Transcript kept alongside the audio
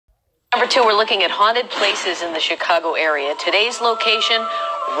Number 2, we're looking at haunted places in the Chicago area. Today's location,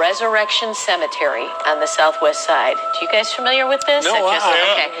 Resurrection Cemetery on the southwest side. Are you guys familiar with this? No,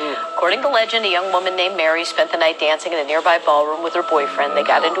 Okay. According to legend, a young woman named Mary spent the night dancing in a nearby ballroom with her boyfriend. They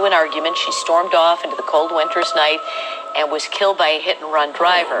got into an argument. She stormed off into the cold winter's night and was killed by a hit-and-run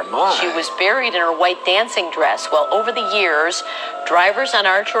driver. She was buried in her white dancing dress. Well, over the years, drivers on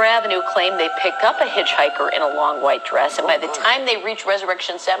Archer Avenue claim they picked up a hitchhiker in a long white dress, and by the time they reach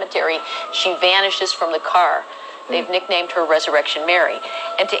Resurrection Cemetery, she vanishes from the car. They've nicknamed her Resurrection Mary.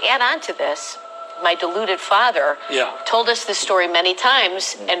 And to add on to this, my deluded father told us this story many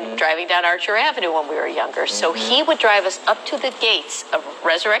times and driving down Archer Avenue when we were younger. So he would drive us up to the gates of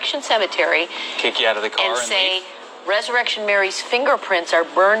Resurrection Cemetery, kick you out of the car and say, Resurrection Mary's fingerprints are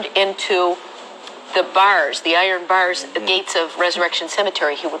burned into the bars, the iron bars, the gates of Resurrection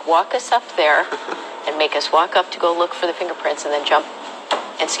Cemetery. He would walk us up there and make us walk up to go look for the fingerprints and then jump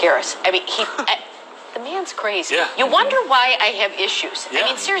and scare us. I mean, the man's crazy. Yeah. You wonder why I have issues. I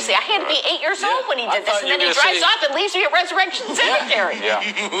mean, seriously, I had to be 8 years old when he did this, and then he drives off and leaves me at Resurrection Cemetery.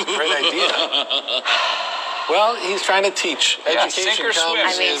 Great idea. Well, he's trying to teach. Education sink or comes swim.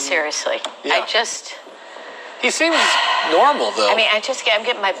 I mean, seriously. He seems normal, though. I mean, I'm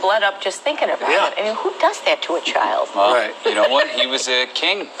getting my blood up just thinking about it. I mean, who does that to a child? Well, you know what? He was a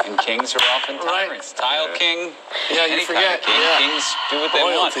king, and kings are often tyrants. Tile king, you forget. Kind of king. Kings do what they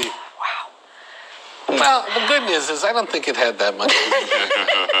want. Well, the good news is I don't think it had that much.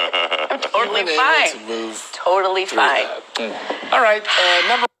 I'm totally fine. To move totally fine. All right,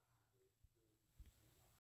 number